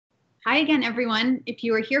Hi again, everyone. If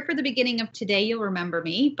you were here for the beginning of today, you'll remember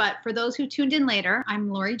me. But for those who tuned in later, I'm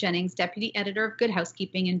Laurie Jennings, Deputy Editor of Good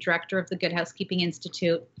Housekeeping and Director of the Good Housekeeping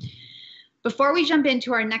Institute. Before we jump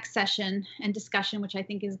into our next session and discussion, which I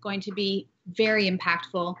think is going to be very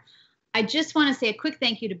impactful, I just want to say a quick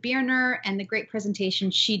thank you to Birner and the great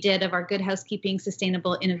presentation she did of our Good Housekeeping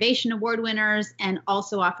Sustainable Innovation Award winners, and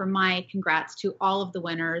also offer my congrats to all of the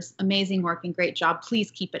winners. Amazing work and great job.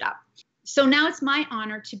 Please keep it up. So now it's my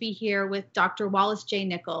honor to be here with Dr. Wallace J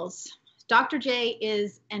Nichols. Dr. J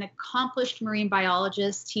is an accomplished marine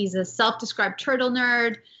biologist. He's a self-described turtle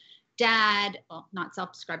nerd, dad, well, not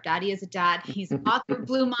self-described dad, he is a dad. He's an author of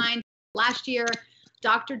Blue Mind. Last year,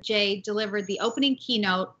 Dr. J delivered the opening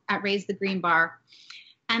keynote at Raise the Green Bar.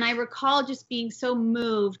 And I recall just being so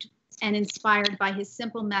moved and inspired by his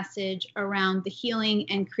simple message around the healing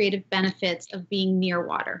and creative benefits of being near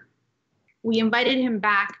water. We invited him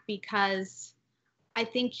back because I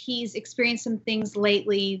think he's experienced some things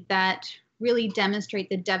lately that really demonstrate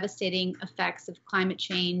the devastating effects of climate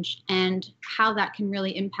change and how that can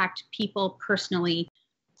really impact people personally.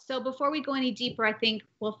 So before we go any deeper, I think,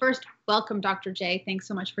 well, first, welcome, Dr. J. Thanks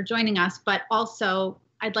so much for joining us. But also,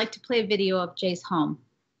 I'd like to play a video of Jay's home.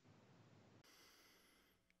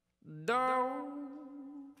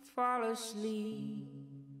 Don't fall asleep.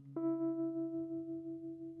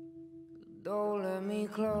 Don't let me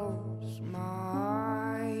close my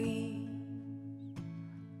eyes.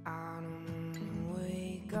 I don't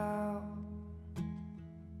wake up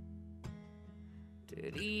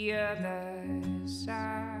to the other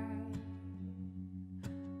side.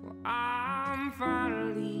 Well, I'm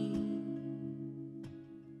finally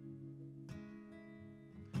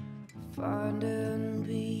finding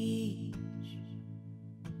peace.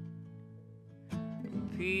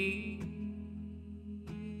 Peace.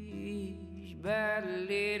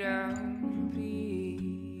 Badly down,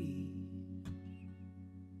 please.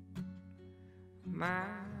 My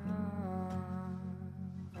heart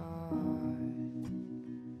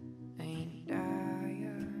ain't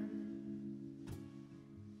dying.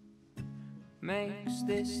 Makes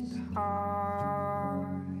this the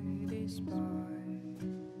hardest part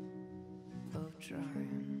of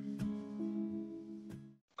trying.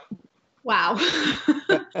 Wow.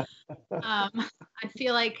 I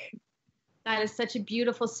feel like that is such a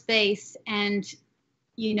beautiful space. And,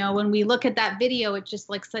 you know, when we look at that video, it just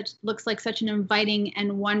looks like such an inviting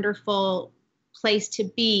and wonderful place to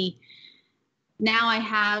be. Now I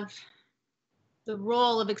have the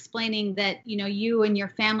role of explaining that, you know, you and your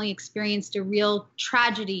family experienced a real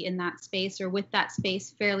tragedy in that space or with that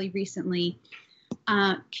space fairly recently.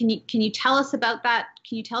 Can you tell us about that?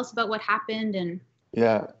 Can you tell us about what happened? And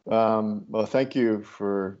yeah, well, thank you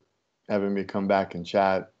for having me come back and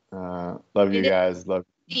chat. Love you guys. Love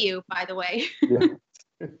you, by the way. Yeah.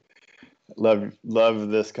 love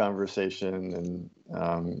this conversation,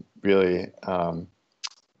 and really,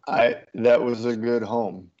 that was a good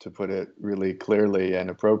home, to put it really clearly and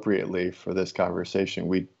appropriately for this conversation.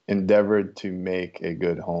 We endeavored to make a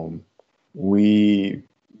good home. We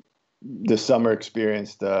this summer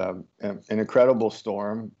experienced an incredible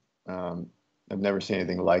storm. I've never seen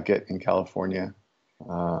anything like it in California.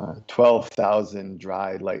 12,000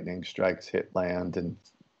 dry lightning strikes hit land and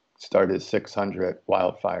started 600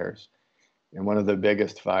 wildfires. And one of the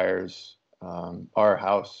biggest fires, our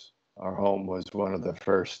home was one of the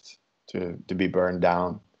first to be burned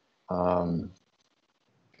down. And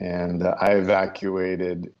I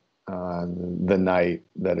evacuated the night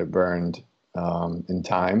that it burned in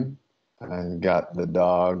time, and got the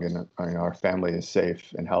dog, and our family is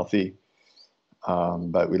safe and healthy.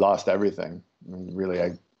 But we lost everything. Really,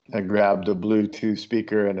 I grabbed a Bluetooth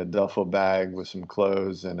speaker and a duffel bag with some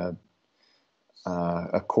clothes and a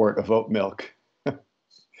quart of oat milk,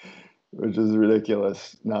 which is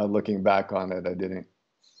ridiculous. Now looking back on it, I didn't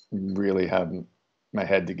really have my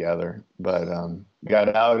head together, but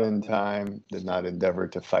got out in time, did not endeavor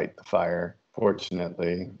to fight the fire.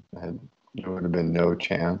 Fortunately, there would have been no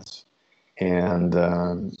chance. And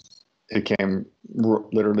it came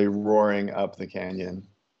literally roaring up the canyon.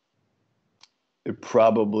 It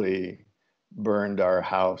probably burned our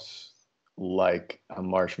house like a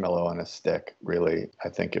marshmallow on a stick, really. I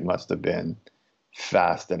think it must have been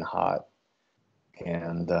fast and hot.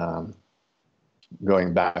 And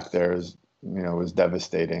going back there was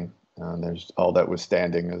devastating. There's all that was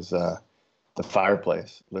standing is the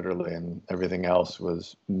fireplace, literally, and everything else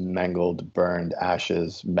was mangled, burned,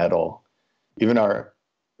 ashes, metal. Even our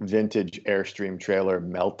vintage Airstream trailer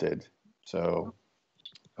melted. So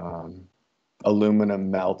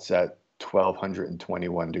aluminum melts at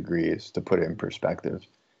 1,221 degrees, to put it in perspective.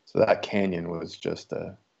 So that canyon was just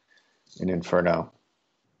an inferno.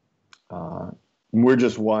 We're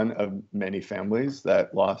just one of many families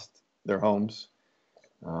that lost their homes.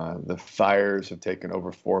 The fires have taken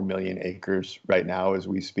over 4 million acres right now as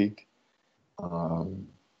we speak.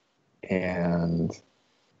 And,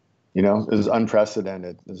 this is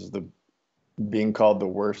unprecedented. This is being called the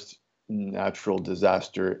worst natural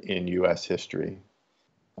disaster in U.S. history.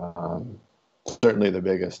 Certainly the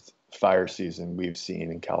biggest fire season we've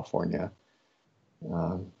seen in California.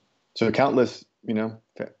 So countless,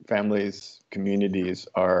 families, communities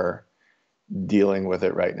are dealing with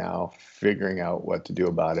it right now, figuring out what to do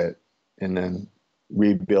about it, and then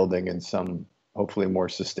rebuilding in some hopefully more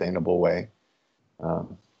sustainable way.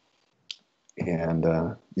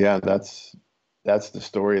 That's the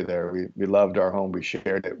story there. We loved our home. We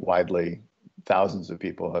shared it widely. Thousands of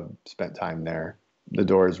people have spent time there. The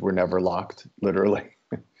doors were never locked, literally.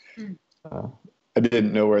 Mm. I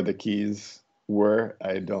didn't know where the keys were.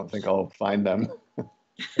 I don't think I'll find them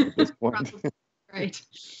at this point. Right.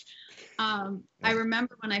 I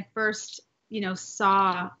remember when I first,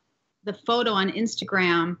 saw the photo on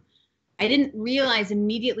Instagram, I didn't realize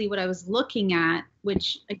immediately what I was looking at,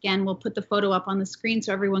 which again, we'll put the photo up on the screen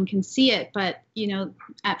so everyone can see it. But,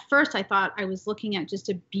 at first I thought I was looking at just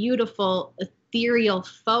a beautiful ethereal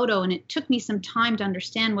photo, and it took me some time to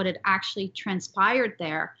understand what had actually transpired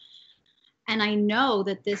there. And I know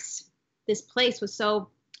that this place was so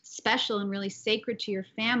special and really sacred to your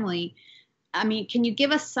family. I mean, can you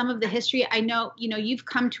give us some of the history? I know, you've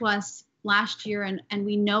come to us last year and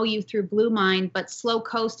we know you through Blue Mind, but Slow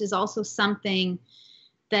Coast is also something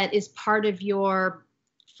that is part of your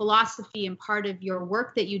philosophy and part of your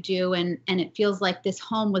work that you do. And it feels like this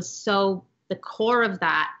home was so the core of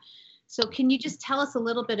that. So can you just tell us a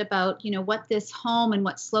little bit about, what this home and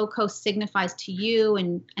what Slow Coast signifies to you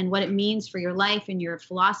and what it means for your life and your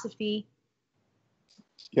philosophy?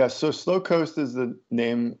 Yeah, so Slow Coast is the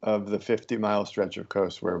name of the 50-mile stretch of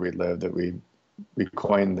coast where we live, that we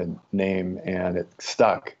coined the name, and it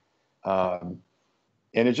stuck. And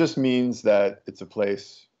it just means that it's a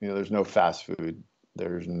place, there's no fast food.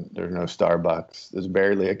 There's no Starbucks. There's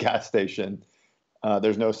barely a gas station.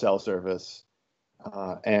 There's no cell service.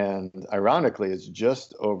 And ironically, it's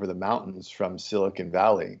just over the mountains from Silicon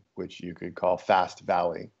Valley, which you could call Fast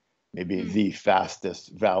Valley, maybe the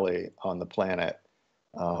fastest valley on the planet.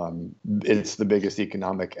 It's the biggest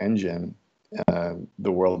economic engine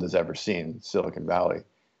the world has ever seen, Silicon Valley.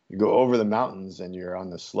 You go over the mountains and you're on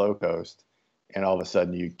the Slow Coast, and all of a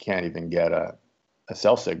sudden you can't even get a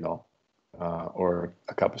cell signal or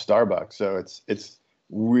a cup of Starbucks. So it's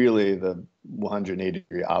really the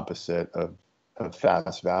 180-degree opposite of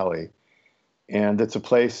Fast Valley. And it's a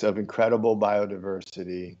place of incredible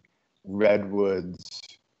biodiversity, redwoods,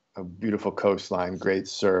 a beautiful coastline, great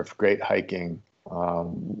surf, great hiking,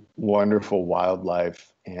 wonderful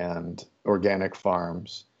wildlife, and organic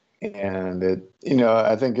farms. And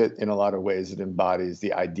I think in a lot of ways, it embodies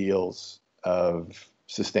the ideals of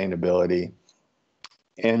sustainability.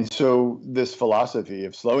 And so this philosophy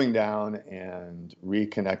of slowing down and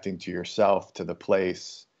reconnecting to yourself, to the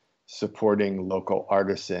place, supporting local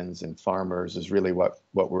artisans and farmers is really what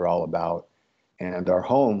we're all about. And our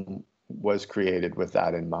home was created with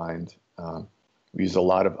that in mind. We use a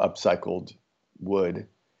lot of upcycled wood,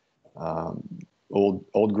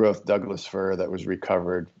 old growth Douglas fir that was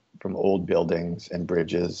recovered from old buildings and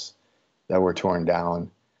bridges that were torn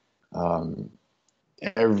down.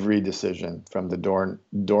 Every decision, from the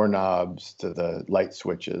doorknobs to the light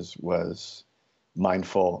switches, was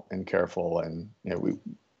mindful and careful. And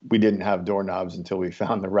we didn't have doorknobs until we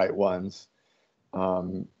found the right ones.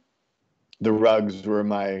 The rugs were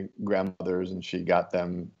my grandmother's, and she got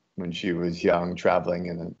them when she was young,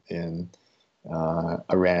 traveling in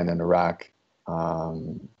Iran and Iraq.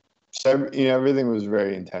 So everything was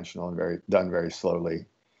very intentional and done very slowly.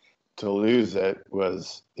 To lose it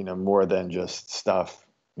was, more than just stuff,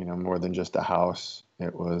 more than just a house.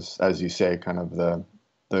 It was, as you say, kind of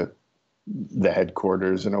the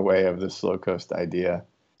headquarters in a way of the Slow Coast idea.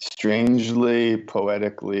 Strangely,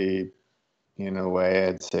 poetically, in a way,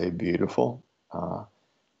 I'd say beautiful.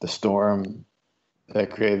 The storm that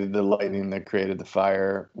created the lightning, that created the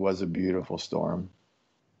fire, was a beautiful storm.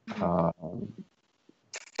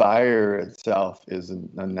 Fire itself is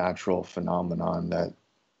a natural phenomenon that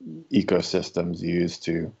ecosystems use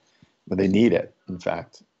but they need it. In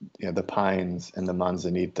fact, the pines and the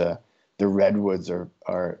manzanita, the redwoods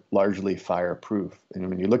are largely fireproof. And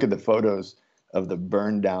when you look at the photos of the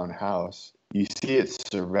burned down house, you see it's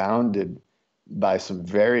surrounded by some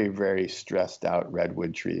very, very stressed out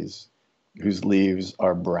redwood trees whose leaves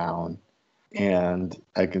are brown. And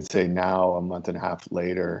I can say now, a month and a half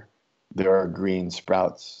later, there are green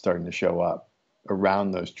sprouts starting to show up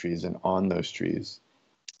around those trees and on those trees.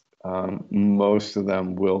 Most of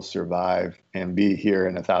them will survive and be here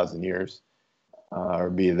in 1,000 years, or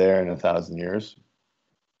be there in 1,000 years.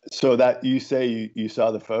 So that you say you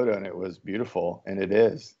saw the photo and it was beautiful, and it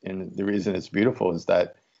is. And the reason it's beautiful is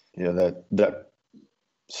that, that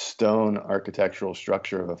stone architectural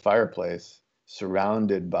structure of a fireplace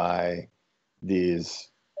surrounded by these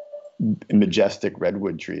majestic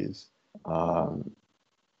redwood trees. And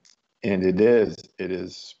it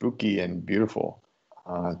is spooky and beautiful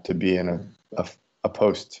to be in a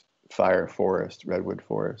post-fire forest, redwood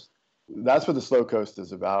forest. That's what the Slow Coast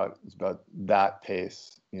is about. It's about that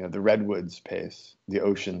pace, the redwoods pace, the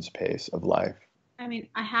ocean's pace of life. I mean,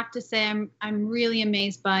 I have to say, I'm really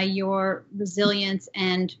amazed by your resilience,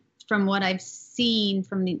 and from what I've seen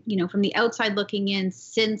from the outside looking in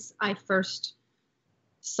since I first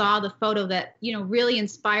saw the photo that, really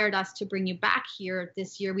inspired us to bring you back here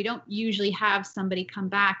this year. We don't usually have somebody come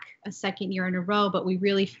back a second year in a row, but we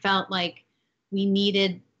really felt like we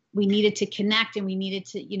needed to connect, and we needed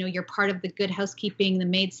to, you're part of the Good Housekeeping, the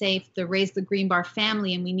Made Safe, the Raise the Green Bar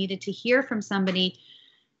family. And we needed to hear from somebody,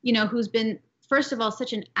 who's been, first of all,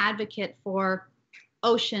 such an advocate for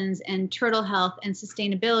oceans and turtle health and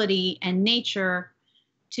sustainability and nature,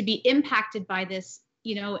 to be impacted by this,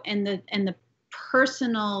 and the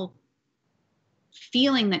personal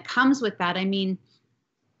feeling that comes with that. I mean,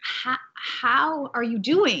 how are you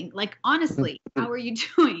doing? Like, honestly, how are you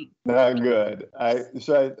doing? Not good.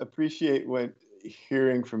 So I appreciate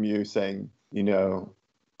hearing from you saying,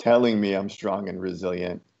 telling me I'm strong and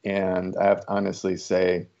resilient. And I have to honestly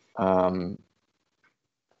say, I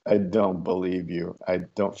don't believe you. I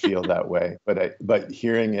don't feel that way. But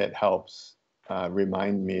hearing it helps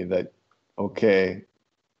remind me that, okay,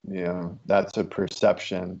 that's a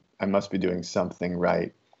perception. I must be doing something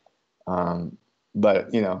right.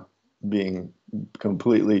 But, being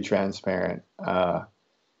completely transparent,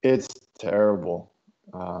 it's terrible.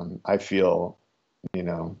 I feel,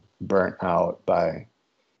 burnt out by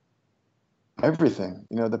everything,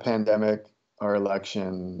 the pandemic, our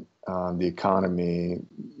election, the economy,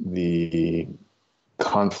 the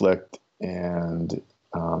conflict and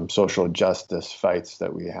social justice fights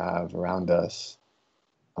that we have around us,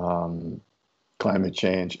 climate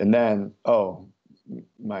change, and then,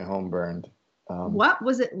 my home burned. What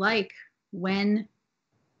was it like when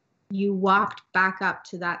you walked back up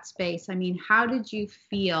to that space? I mean, how did you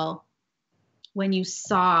feel when you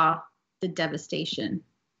saw the devastation?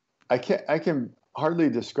 I can hardly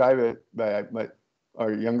describe it, but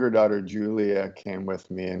our younger daughter Julia came with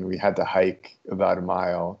me, and we had to hike about a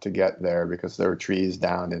mile to get there because there were trees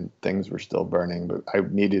down and things were still burning. But I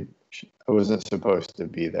wasn't supposed to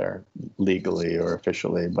be there legally or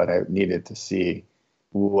officially, but I needed to see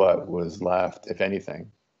what was left, if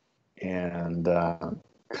anything. And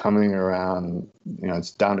coming around,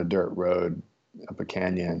 it's down a dirt road up a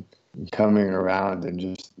canyon, coming around and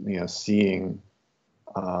just, seeing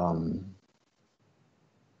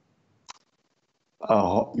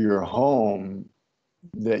your home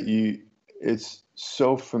it's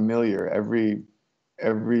so familiar. Every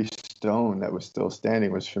stone that was still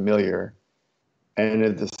standing was familiar, and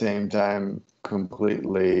at the same time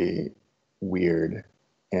completely weird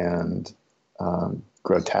and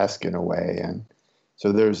grotesque in a way. And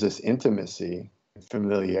so there's this intimacy,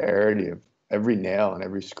 familiarity of every nail and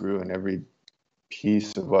every screw and every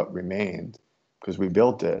piece of what remained, because we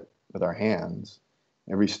built it with our hands,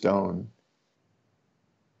 every stone.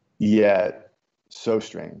 Yet so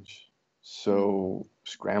strange, so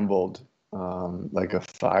scrambled, like a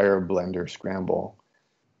fire blender scramble.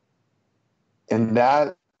 And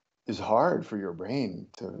that is hard for your brain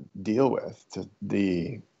to deal with, to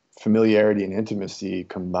the familiarity and intimacy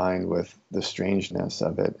combined with the strangeness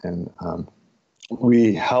of it. And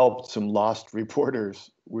we helped some lost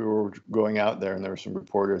reporters. We were going out there, and there were some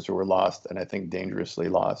reporters who were lost, and I think dangerously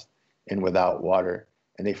lost and without water.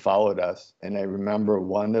 And they followed us. And I remember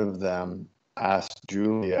one of them asked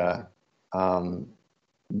Julia,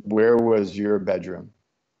 where was your bedroom?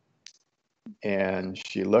 And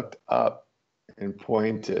she looked up and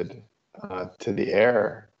pointed to the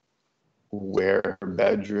air where her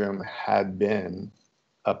bedroom had been,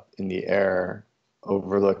 up in the air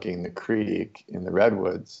overlooking the creek in the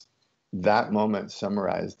redwoods. That moment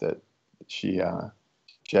summarized it. She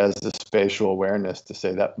has the spatial awareness to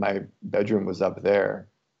say that my bedroom was up there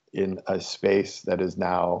in a space that is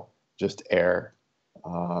now just air.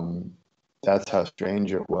 That's how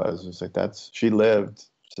strange it was. It's like she lived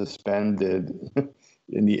suspended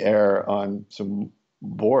in the air on some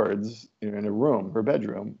boards in a room, her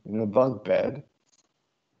bedroom, in a bunk bed.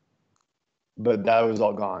 but that was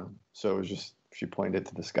all gone. So it was just, she pointed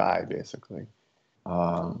to the sky, basically.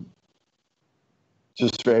 Um,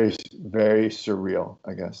 just very, very surreal,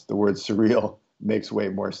 I guess. The word surreal makes way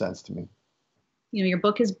more sense to me. You know, your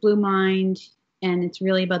book is Blue Mind, and it's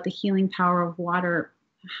really about the healing power of water.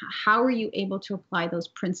 How are you able to apply those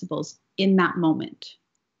principles in that moment?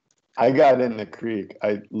 I got in the creek.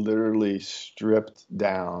 I literally stripped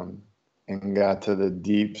down and got to the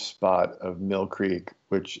deep spot of Mill Creek,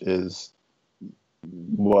 which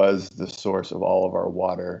was the source of all of our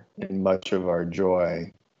water and much of our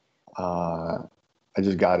joy. I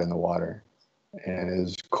just got in the water, and it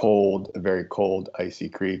was cold, a very cold, icy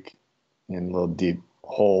creek, and a little deep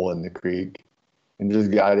hole in the creek, and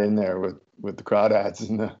just got in there with the crawdads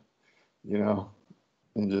and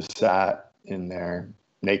and just sat in there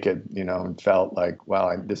naked, and felt like,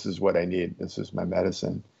 wow, this is what I need. This is my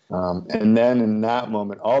medicine. And then in that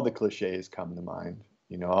moment, all the cliches come to mind,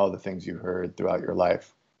 all the things you heard throughout your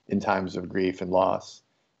life in times of grief and loss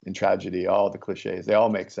and tragedy, all the cliches, they all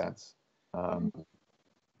make sense.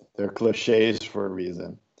 They're cliches for a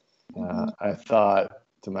reason. I thought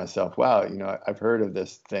to myself, wow, I've heard of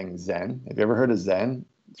this thing, Zen. Have you ever heard of Zen?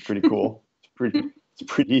 It's pretty cool.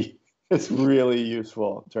 It's really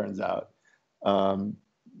useful, it turns out.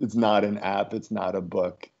 It's not an app. It's not a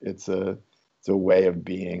book. It's a way of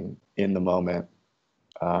being in the moment.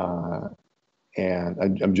 And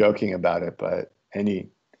I'm joking about it, but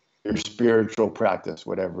your spiritual practice,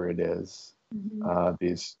 whatever it is,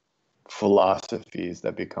 these philosophies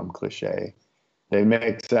that become cliche, they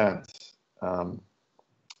make sense.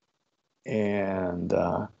 And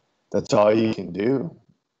that's all you can do,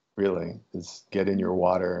 really, is get in your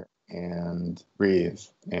water and breathe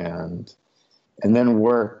and then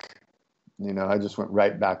work. I just went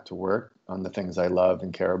right back to work on the things I love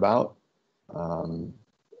and care about.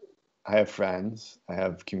 I have friends, I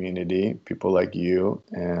have community, people like you,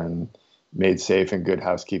 and Made Safe and Good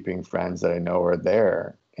Housekeeping friends that I know are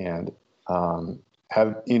there, and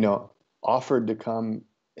have, offered to come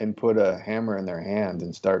and put a hammer in their hand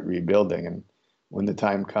and start rebuilding. And when the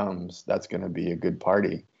time comes, that's going to be a good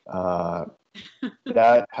party.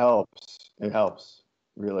 That helps. It helps,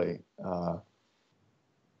 really.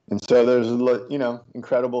 And so there's,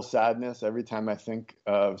 incredible sadness every time I think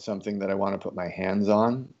of something that I want to put my hands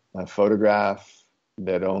on, a photograph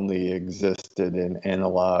that only existed in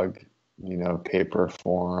analog, paper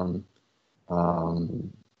form,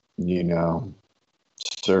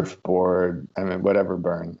 surfboard, whatever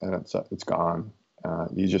burned, and it's gone.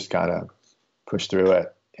 You just gotta push through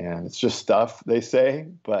it. And it's just stuff, they say,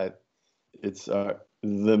 but it's the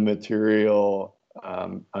material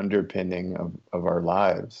underpinning of our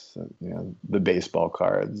lives. The baseball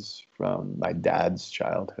cards from my dad's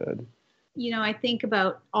childhood. I think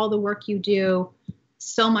about all the work you do,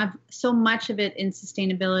 so much of it in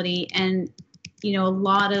sustainability, and a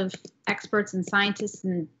lot of experts and scientists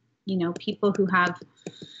and people who have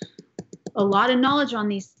a lot of knowledge on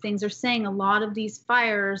these things are saying a lot of these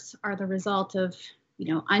fires are the result of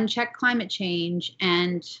unchecked climate change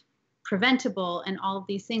and preventable and all of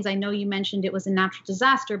these things. I know you mentioned it was a natural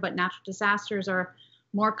disaster, but natural disasters are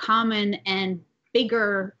more common and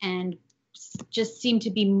bigger and just seem to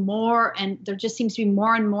be more, and there just seems to be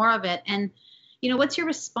more and more of it. And what's your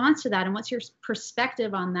response to that, and what's your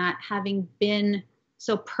perspective on that, having been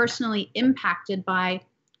so personally impacted by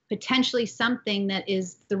potentially something that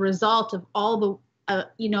is the result of all the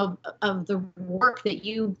of the work that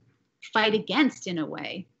you fight against, in a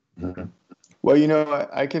way? Mm-hmm. Well,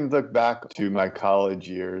 I can look back to my college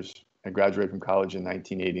years. I graduated from college in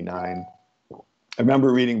 1989. I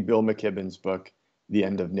remember reading Bill McKibben's book, The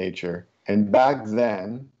End of Nature. And back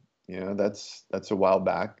then, that's a while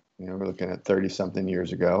back, we're looking at 30-something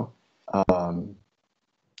years ago.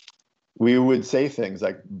 We would say things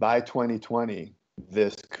like, by 2020,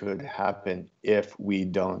 this could happen if we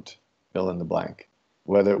don't fill in the blank.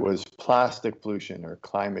 Whether it was plastic pollution or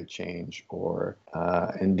climate change or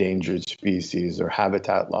endangered species or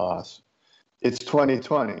habitat loss. It's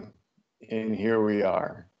 2020, and here we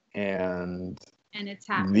are. And it's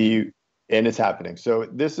happening. It's happening. So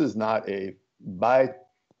this is not if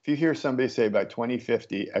you hear somebody say by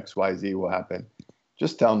 2050 XYZ will happen,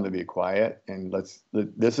 just tell them to be quiet, and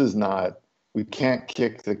we can't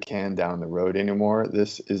kick the can down the road anymore.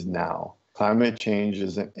 This is now. Climate change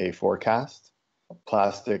isn't a forecast.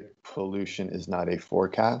 Plastic pollution is not a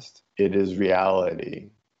forecast. It is reality.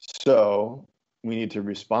 So we need to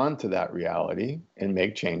respond to that reality and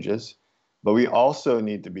make changes, but we also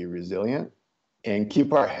need to be resilient and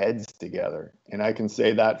keep our heads together. And I can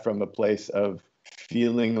say that from a place of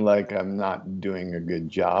feeling like I'm not doing a good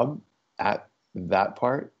job at that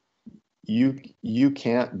part. you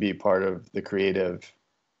can't be part of the creative,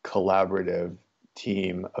 collaborative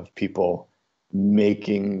team of people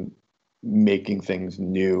making things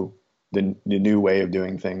new, the new way of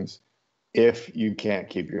doing things, if you can't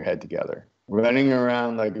keep your head together. Running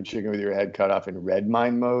around like a chicken with your head cut off in red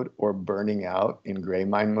mind mode or burning out in gray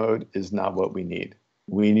mind mode is not what we need.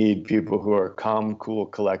 We need people who are calm, cool,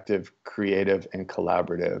 collective, creative, and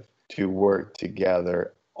collaborative to work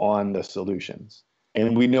together on the solutions.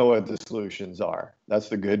 And we know what the solutions are. That's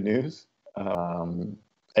the good news. And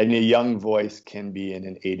a young voice can be in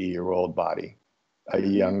an 80-year-old body. A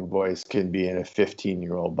young voice can be in a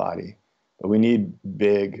 15-year-old body. But we need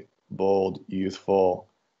big, bold, youthful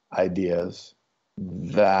ideas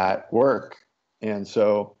that work. And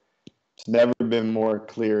so it's never been more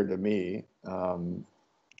clear to me.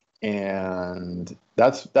 And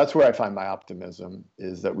that's where I find my optimism,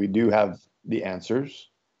 is that we do have the answers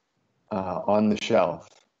on the shelf.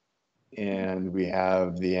 And we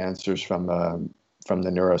have the answers from the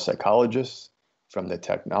neuropsychologists, from the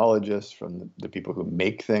technologists, from the people who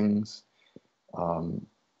make things, from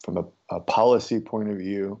a policy point of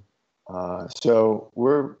view. So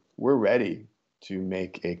we're ready to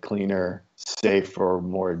make a cleaner, safer,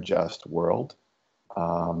 more just world.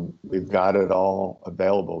 We've got it all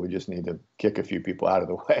available. We just need to kick a few people out of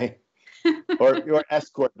the way, or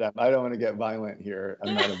escort them. I don't want to get violent here.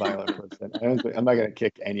 I'm not a violent person. I'm not going to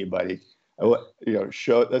kick anybody. Let's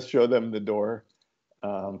show them the door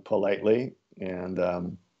politely,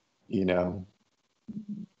 and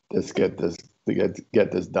let's get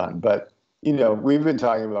this done. But we've been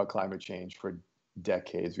talking about climate change for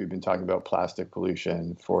decades. We've been talking about plastic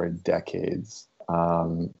pollution for decades.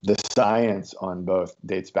 The science on both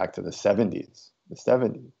dates back to the 70s.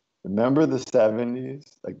 Remember the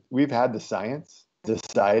 70s? Like, we've had the science,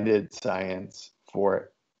 decided science,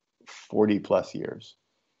 for 40 plus years,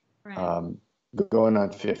 Right. Going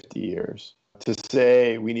on 50 years. To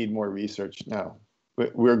say we need more research, no.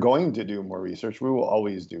 We're going to do more research. We will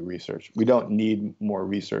always do research. We don't need more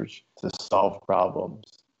research to solve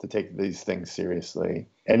problems, to take these things seriously,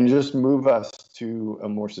 and just move us to a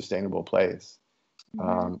more sustainable place,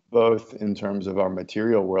 both in terms of our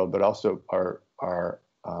material world, but also our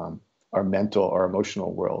mental, our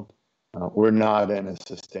emotional world. We're not in a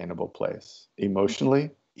sustainable place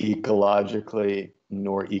emotionally, ecologically,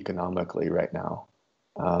 nor economically right now.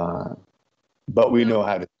 But we know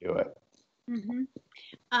how to do it.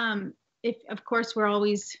 Mm-hmm. If, of course, we're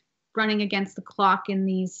always running against the clock in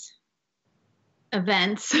these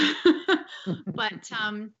events, but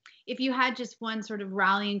if you had just one sort of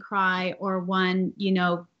rallying cry or one,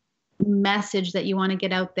 message that you want to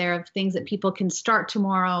get out there of things that people can start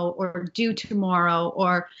tomorrow or do tomorrow,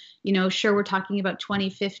 or, sure, we're talking about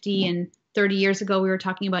 2050 and 30 years ago we were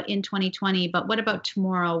talking about in 2020, but what about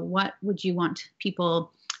tomorrow? What would you want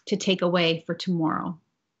people to take away for tomorrow?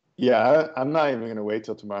 Yeah, I'm not even going to wait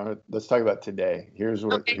till tomorrow. Let's talk about today. Here's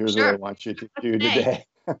what I want you to do today.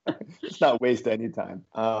 Let's not waste any time.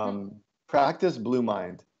 Practice Blue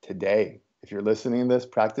Mind today. If you're listening to this,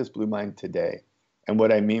 practice Blue Mind today. And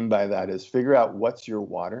what I mean by that is figure out what's your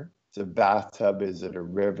water. Is it a bathtub? Is it a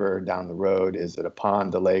river down the road? Is it a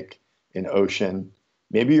pond, a lake, an ocean?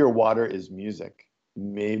 Maybe your water is music.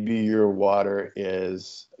 Maybe your water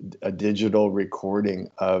is a digital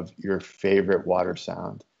recording of your favorite water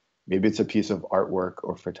sound. Maybe it's a piece of artwork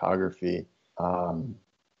or photography.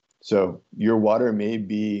 So your water may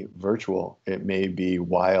be virtual. It may be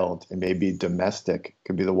wild. It may be domestic. It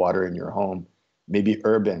could be the water in your home. Maybe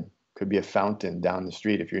urban. Could be a fountain down the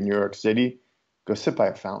street. If you're in New York City, go sit by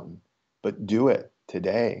a fountain. But do it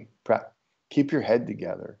today. Keep your head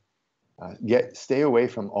together. Stay away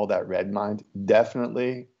from all that red mind.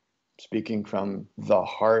 Definitely, speaking from the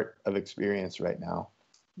heart of experience right now,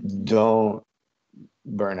 don't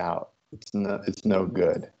burn out. It's no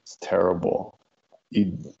good. It's terrible.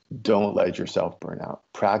 You don't let yourself burn out.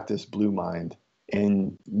 Practice Blue Mind.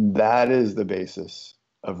 And that is the basis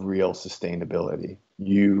of real sustainability.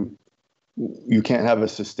 You can't have a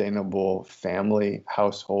sustainable family,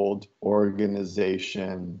 household,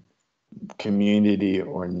 organization, community,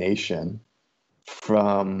 or nation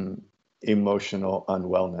from emotional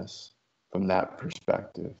unwellness from that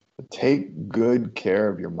perspective. Take good care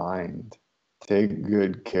of your mind. Take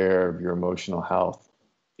good care of your emotional health,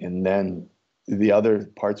 and then the other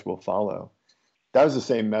parts will follow. That was the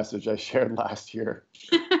same message I shared last year.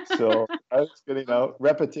 So I was getting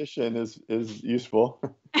repetition is useful.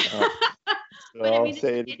 So I'll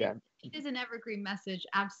say it again. It is an evergreen message,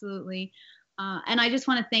 absolutely. And I just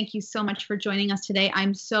want to thank you so much for joining us today.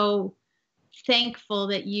 I'm so thankful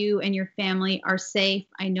that you and your family are safe.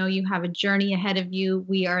 I know you have a journey ahead of you.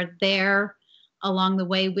 We are there along the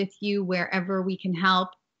way with you wherever we can help.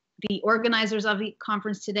 The organizers of the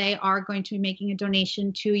conference today are going to be making a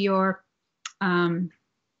donation to your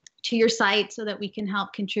site so that we can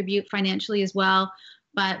help contribute financially as well.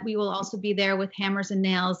 But we will also be there with hammers and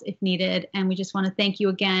nails if needed. And we just want to thank you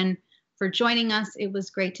again for joining us. It was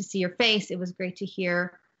great to see your face. It was great to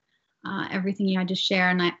hear everything you had to share.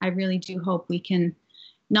 And I really do hope we can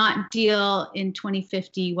not deal in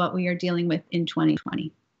 2050 what we are dealing with in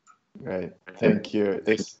 2020. Right. Thank you.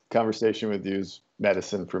 This conversation with you is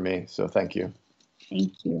medicine for me. So thank you.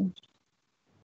 Thank you.